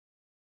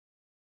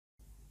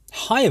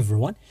Hi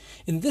everyone,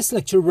 in this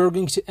lecture we're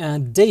going to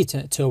add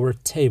data to our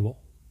table.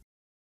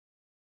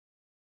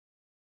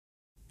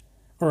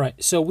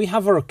 Alright, so we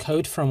have our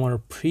code from our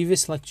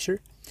previous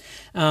lecture,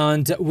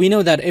 and we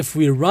know that if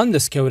we run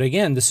this code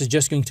again, this is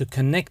just going to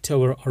connect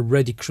to our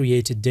already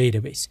created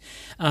database.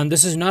 And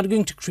this is not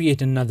going to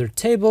create another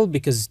table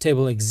because the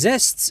table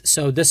exists,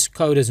 so this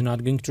code is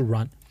not going to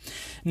run.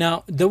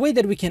 Now, the way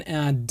that we can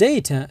add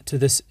data to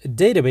this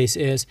database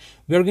is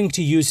we're going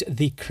to use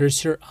the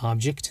cursor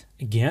object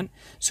again.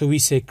 So we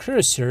say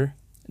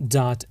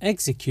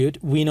cursor.execute.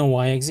 We know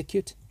why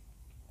execute.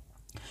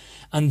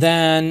 And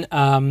then,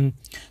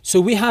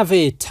 so we have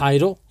a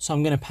title. So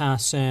I'm going to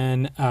pass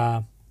in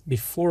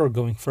before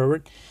going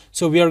forward.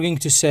 So we are going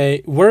to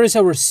say, where is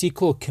our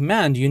SQL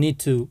command? You need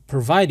to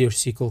provide your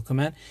SQL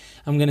command.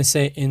 I'm going to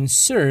say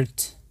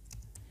insert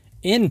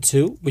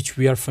into, which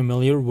we are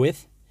familiar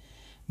with,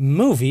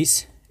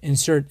 movies,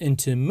 insert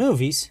into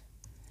movies,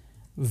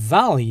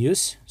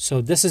 values.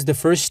 So this is the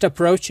first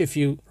approach, if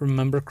you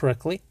remember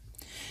correctly.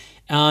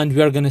 And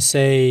we are going to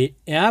say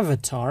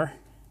avatar.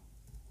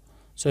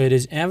 So it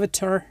is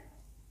avatar.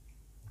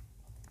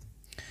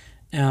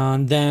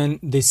 And then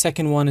the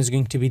second one is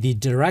going to be the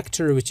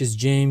director, which is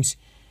James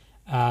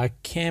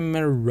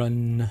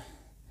Cameron.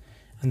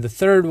 And the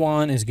third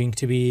one is going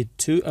to be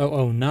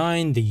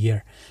 2009, the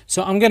year.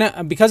 So I'm going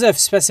to, because I've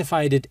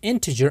specified it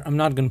integer, I'm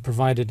not going to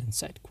provide it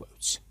inside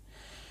quotes.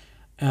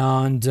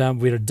 And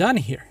we're done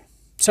here.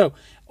 So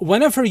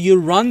whenever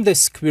you run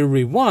this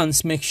query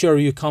once, make sure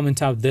you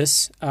comment out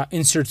this,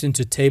 insert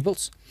into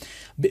tables,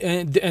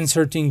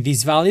 inserting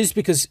these values,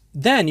 because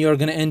then you're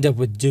going to end up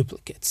with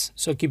duplicates.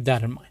 So keep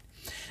that in mind.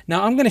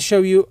 Now I'm going to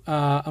show you,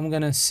 I'm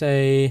going to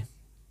say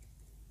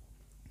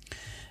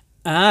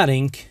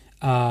adding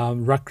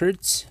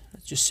records.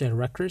 Let's just say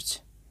records,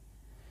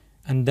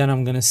 and then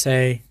I'm gonna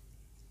say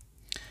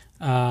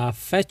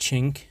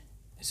fetching.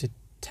 Is it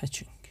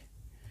touching?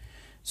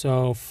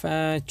 So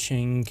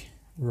fetching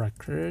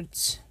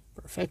records.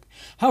 Perfect.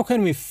 How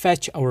can we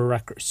fetch our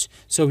records?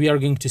 So we are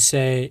going to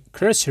say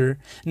cursor.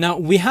 Now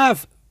we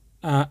have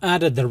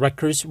added the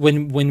records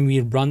when we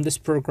run this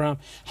program.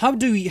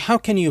 How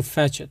can you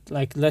fetch it?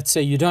 Like, let's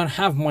say you don't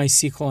have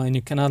MySQL and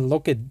you cannot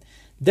look at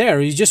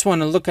there, you just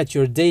want to look at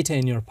your data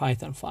in your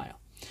Python file.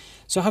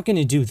 So how can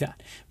you do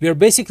that? We are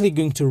basically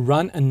going to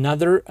run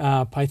another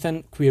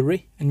Python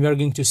query, and we are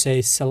going to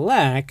say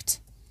select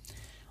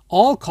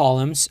all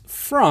columns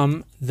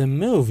from the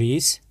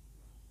movies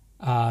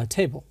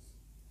table.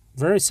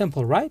 Very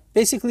simple, right?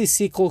 Basically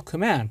SQL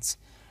commands.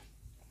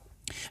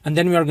 And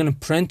then we are going to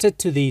print it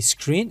to the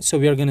screen. So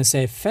we are going to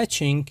say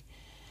fetching,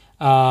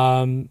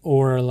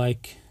 or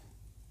like,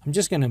 I'm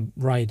just going to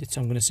write it. So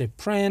I'm going to say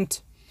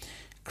print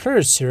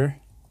cursor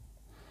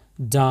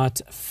dot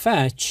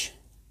fetch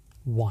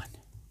 1.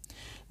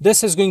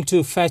 This is going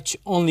to fetch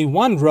only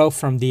one row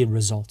from the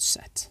results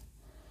set.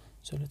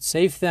 So let's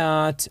save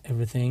that.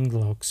 Everything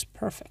looks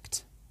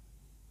perfect.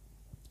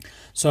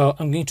 So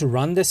I'm going to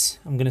run this.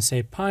 I'm going to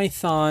say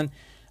python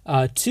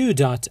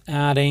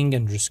 2.adding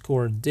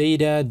underscore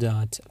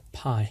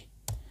data.py.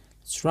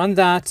 Let's run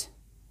that.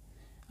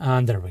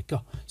 And there we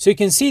go. So you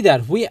can see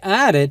that we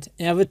added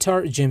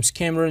avatar James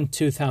Cameron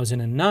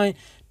 2009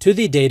 to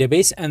the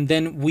database, and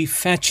then we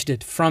fetched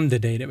it from the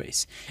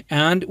database,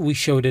 and we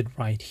showed it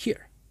right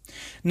here.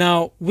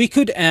 Now we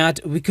could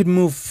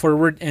move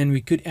forward, and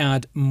we could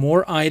add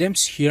more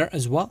items here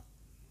as well.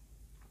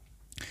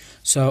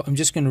 So I'm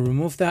just going to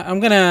remove that. I'm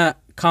going to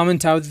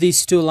comment out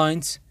these two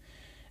lines,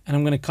 and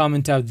I'm going to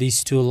comment out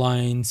these two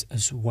lines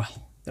as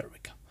well. There we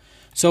go.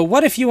 So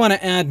what if you want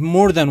to add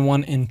more than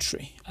one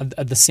entry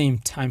at the same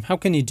time? How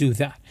can you do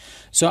that?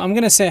 So I'm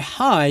going to say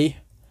high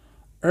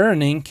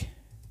earning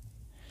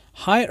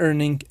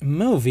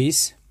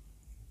movies,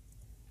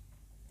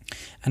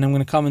 and I'm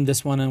going to comment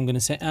this one, and I'm going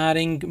to say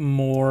adding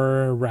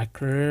more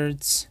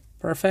records.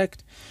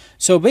 Perfect.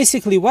 So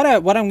basically what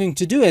I'm going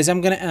to do is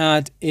I'm going to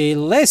add a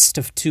list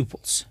of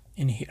tuples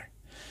in here.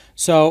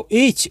 So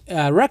each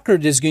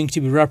record is going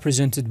to be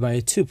represented by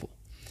a tuple.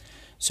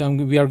 So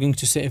we are going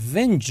to say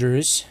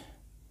Avengers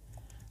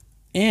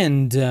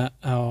end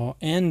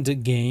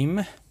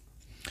game,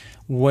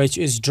 which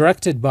is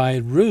directed by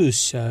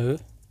Russo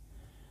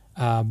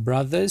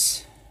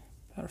brothers.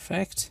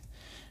 Perfect.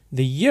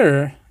 The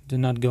year, do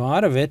not go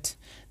out of it.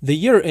 The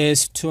year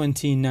is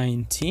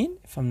 2019,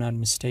 if I'm not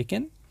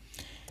mistaken.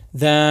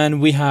 Then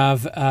we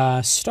have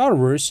Star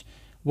Wars.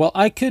 Well,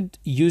 I could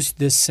use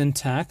this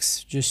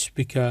syntax just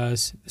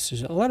because this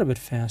is a little bit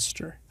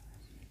faster.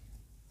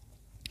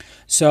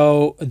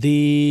 So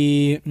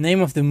the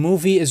name of the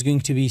movie is going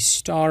to be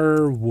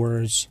Star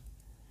Wars.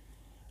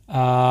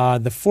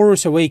 The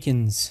Force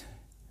Awakens.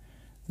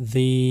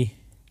 The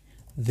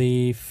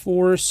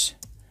Force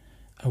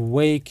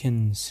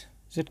Awakens.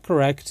 Is it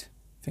correct?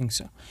 I think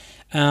so.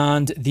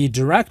 And the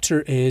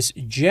director is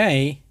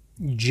J.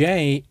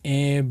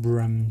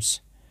 Abrams.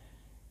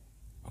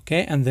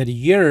 Okay, and the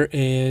year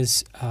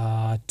is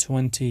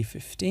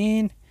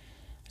 2015.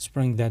 Let's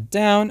bring that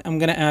down. I'm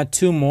going to add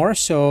two more.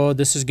 So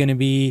this is going to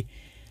be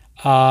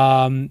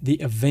The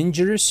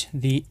Avengers.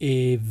 This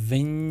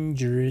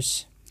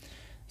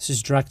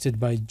is directed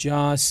by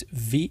Joss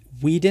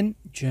Whedon.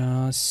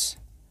 Joss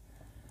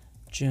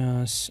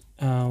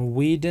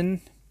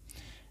Whedon.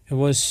 It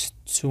was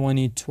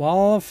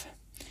 2012,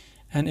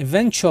 and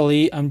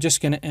eventually I'm just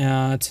gonna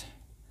add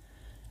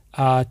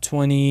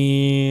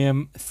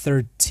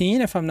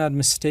 2013, if I'm not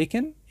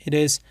mistaken. It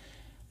is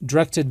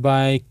directed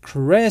by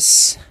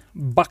Chris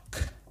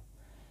Buck.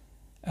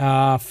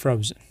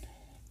 Frozen.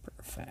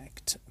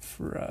 Perfect.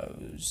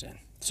 Frozen.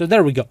 So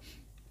there we go.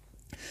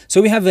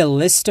 So we have a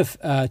list of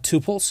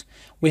tuples.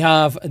 We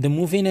have the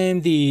movie name,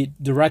 the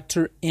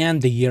director,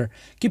 and the year.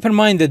 Keep in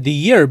mind that the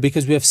year,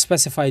 because we have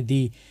specified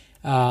the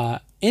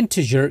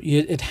integer,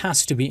 it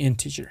has to be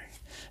integer.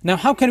 Now,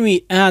 how can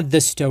we add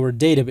this to our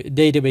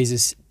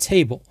databases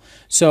table?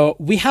 So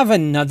we have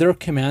another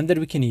command that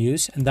we can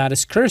use, and that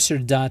is cursor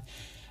dot.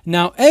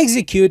 Now,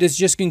 execute is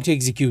just going to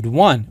execute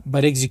one,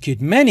 but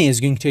execute many is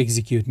going to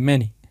execute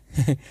many.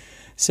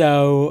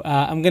 So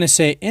I'm going to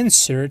say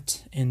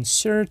insert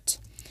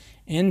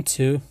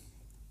into,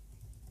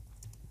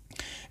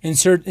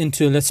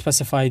 let's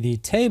specify the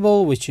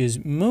table, which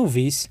is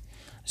movies,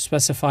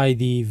 specify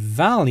the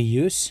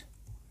values.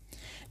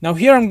 Now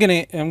here I'm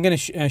gonna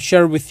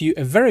share with you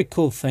a very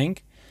cool thing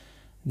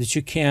that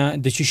you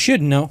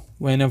should know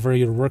whenever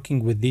you're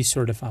working with these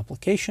sort of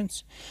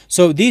applications.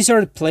 So these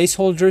are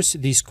placeholders,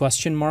 these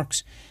question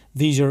marks.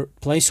 These are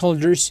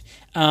placeholders,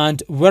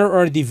 and where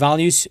are the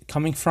values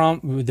coming from?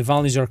 The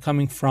values are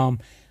coming from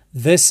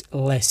this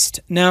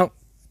list. Now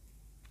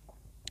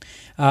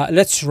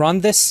let's run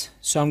this.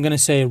 So I'm gonna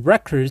say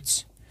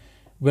records.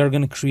 We're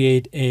gonna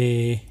create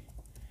a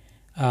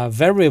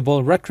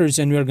variable records,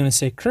 and we're going to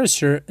say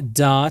cursor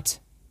dot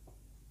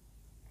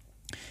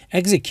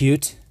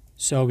execute.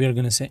 So we are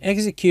going to say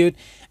execute,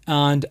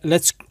 and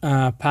let's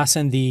pass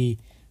in the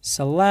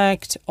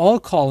select all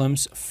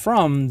columns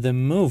from the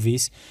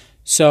movies.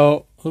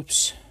 So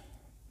oops,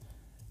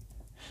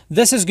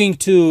 this is going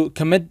to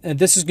commit,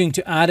 this is going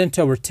to add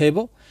into our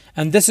table,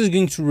 and this is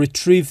going to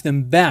retrieve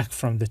them back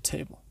from the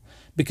table,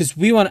 because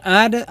we want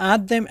to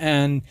add them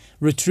and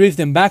retrieve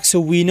them back, so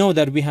we know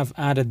that we have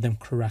added them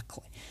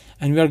correctly.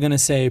 And we are going to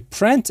say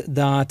print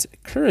dot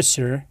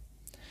cursor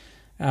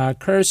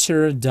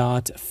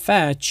dot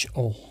fetch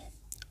all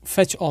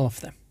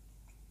of them.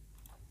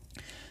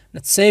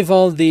 Let's save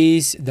all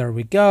these. There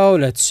we go.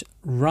 Let's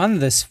run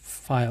this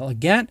file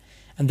again,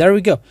 and there we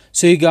go.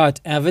 So you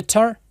got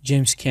Avatar,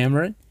 James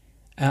Cameron,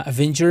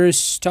 Avengers,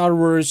 Star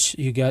Wars.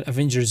 You got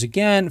Avengers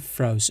again,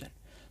 Frozen.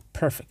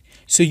 Perfect.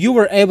 So you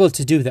were able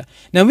to do that.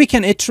 Now we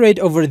can iterate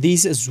over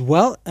these as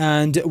well,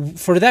 and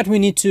for that we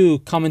need to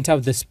comment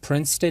out this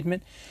print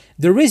statement.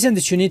 The reason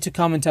that you need to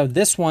comment out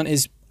this one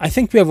is, I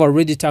think we have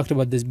already talked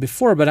about this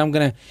before, but I'm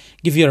going to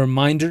give you a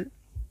reminder,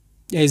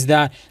 is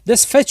that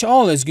this fetch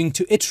all is going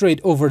to iterate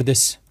over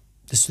this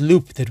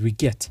loop that we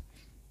get.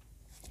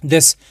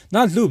 This,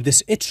 not loop,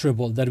 this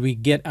iterable that we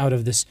get out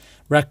of this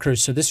record.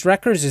 So this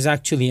records is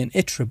actually an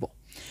iterable.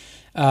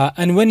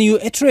 And when you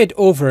iterate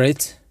over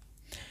it,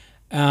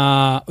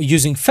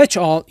 using fetch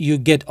all, you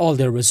get all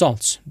the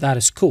results. That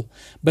is cool.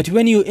 But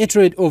when you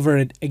iterate over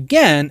it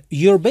again,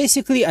 you're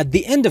basically at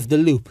the end of the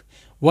loop.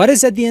 What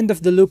is at the end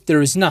of the loop?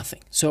 There is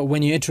nothing. So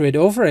when you iterate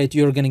over it,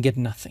 you're going to get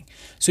nothing.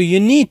 So you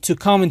need to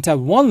comment out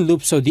one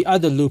loop so the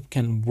other loop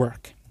can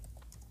work.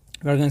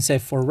 We're going to say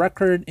for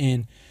record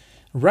in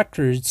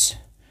records,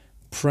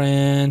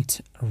 print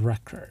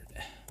record.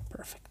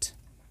 Perfect.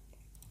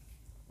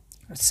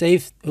 Let's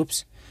save.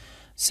 Oops.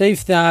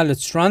 Save that.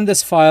 Let's run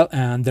this file,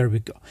 and there we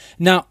go.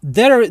 Now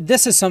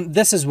this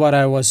is what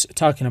I was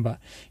talking about.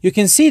 You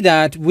can see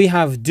that we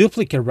have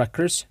duplicate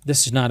records.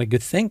 This is not a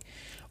good thing.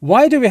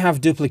 Why do we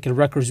have duplicate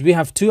records? We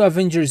have 2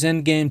 Avengers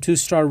Endgame, 2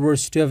 Star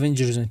Wars, 2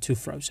 Avengers, and 2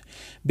 Frozen,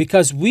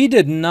 because we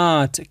did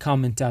not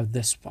comment out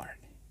this part,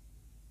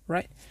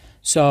 right?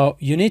 So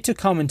you need to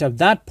comment out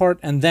that part,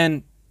 and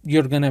then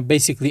you're gonna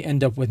basically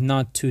end up with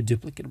not 2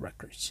 duplicate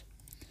records.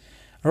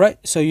 All right,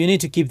 so you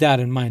need to keep that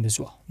in mind as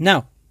well.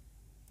 Now,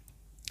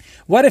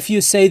 what if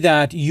you say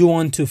that you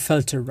want to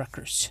filter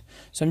records?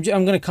 So I'm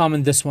going to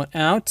comment this one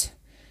out.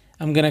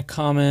 I'm going to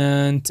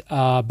comment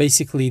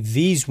basically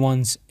these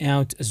ones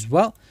out as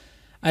well.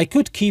 I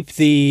could keep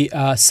the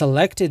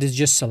selected is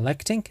just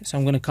selecting. So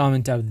I'm going to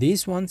comment out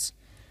these ones.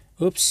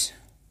 Oops.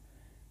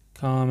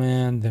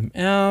 Comment them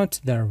out.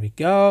 There we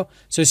go.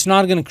 So it's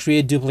not going to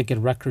create duplicate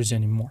records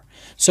anymore.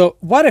 So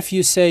what if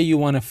you say you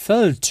want to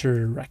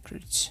filter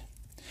records?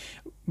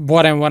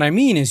 What I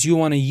mean is you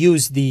want to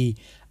use the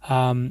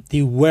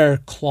where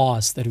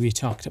clause that we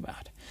talked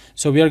about.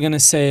 So we are going to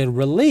say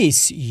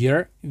release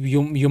year.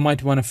 You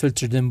might want to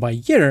filter them by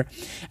year,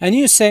 and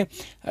you say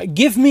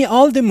give me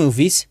all the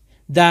movies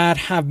that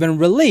have been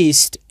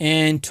released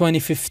in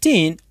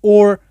 2015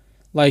 or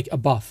like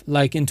above,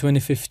 like in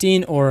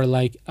 2015, or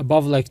like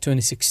above, like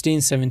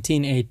 2016,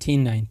 17,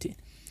 18, 19.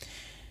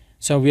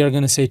 So we are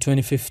going to say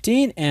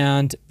 2015,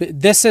 and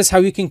this is how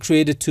you can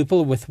create a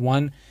tuple with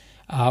one.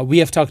 We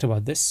have talked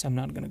about this. I'm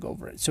not going to go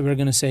over it. So we're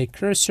going to say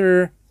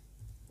cursor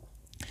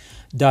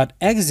dot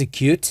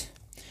execute.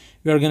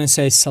 we are going to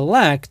say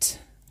select.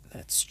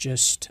 Let's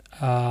just,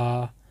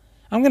 I'm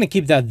going to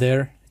keep that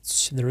there.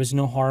 There is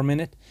no harm in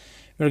it.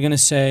 We're going to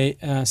say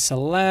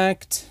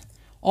select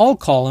all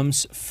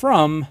columns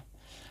from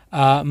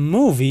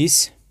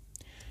movies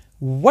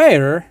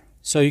where,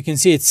 so you can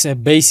see it's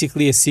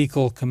basically a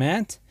SQL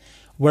command,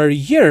 where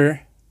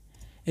year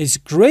is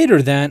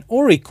greater than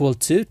or equal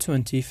to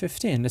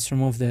 2015. Let's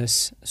remove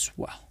this as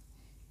well.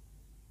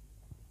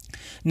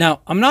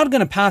 Now, I'm not going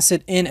to pass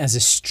it in as a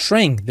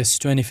string, this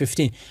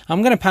 2015.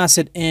 I'm going to pass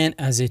it in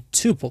as a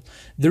tuple.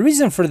 The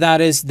reason for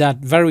that is that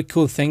very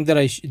cool thing that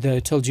I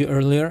told you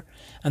earlier,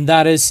 and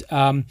that is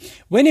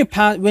when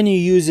you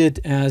use it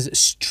as a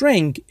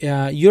string,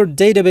 your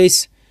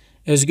database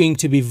is going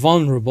to be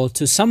vulnerable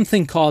to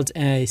something called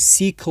a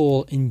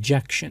SQL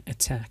injection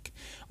attack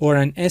or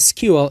an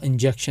SQL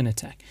injection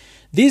attack.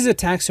 These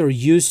attacks are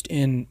used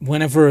in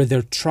whenever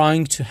they're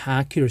trying to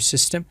hack your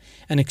system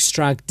and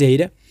extract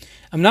data.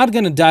 I'm not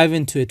going to dive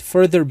into it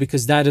further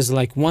because that is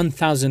like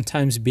 1,000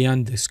 times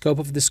beyond the scope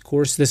of this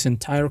course, this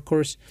entire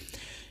course.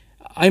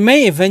 I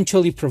may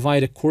eventually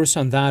provide a course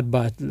on that,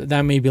 but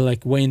that may be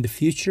like way in the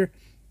future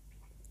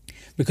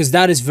because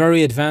that is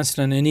very advanced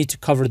and I need to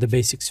cover the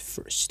basics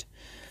first.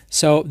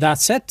 So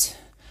that's it.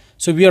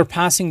 So we are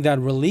passing that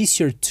release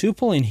your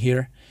tuple in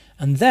here,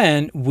 and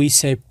then we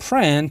say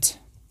print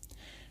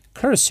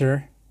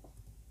cursor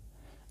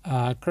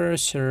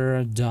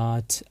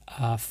dot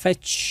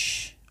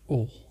fetch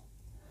all.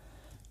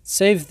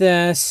 Save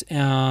this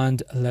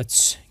and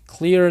let's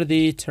clear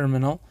the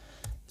terminal.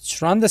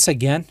 Let's run this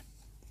again.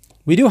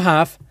 We do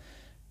have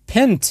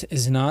print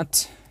is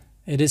not,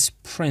 it is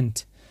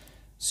print.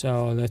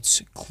 So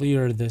let's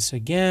clear this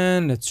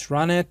again. Let's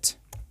run it.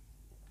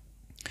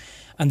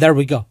 And there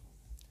we go.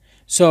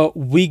 So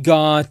we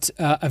got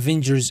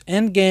Avengers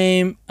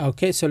Endgame.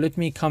 Okay, so let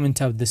me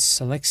comment out this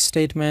select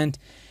statement.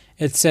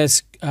 It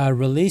says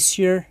release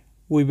here.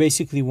 We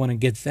basically want to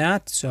get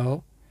that.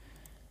 So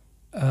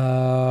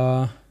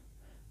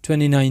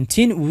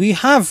 2019, we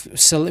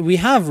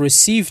have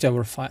received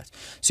our files.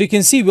 So you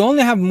can see we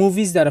only have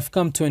movies that have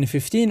come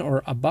 2015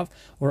 or above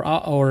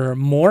or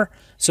more.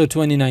 So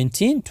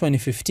 2019,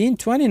 2015,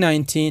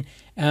 2019,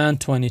 and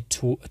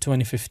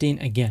 2015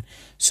 again.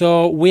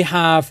 So we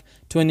have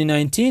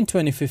 2019,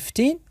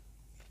 2015.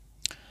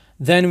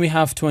 Then we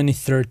have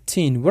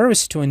 2013. Where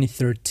is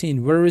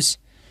 2013? Where is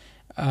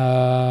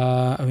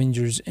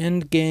Avengers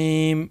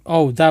Endgame?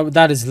 Oh,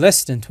 that is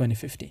less than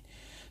 2015.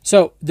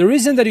 So the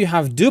reason that you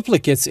have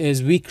duplicates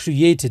is we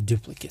created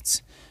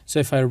duplicates. So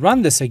if I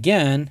run this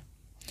again,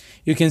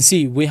 you can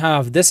see we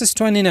have, this is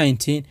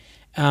 2019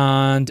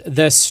 and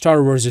this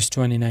Star Wars is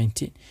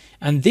 2019.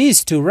 And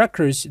these two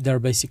records, they're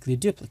basically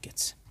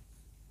duplicates.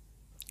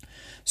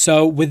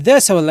 So with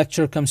this, our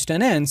lecture comes to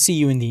an end. See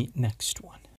you in the next one.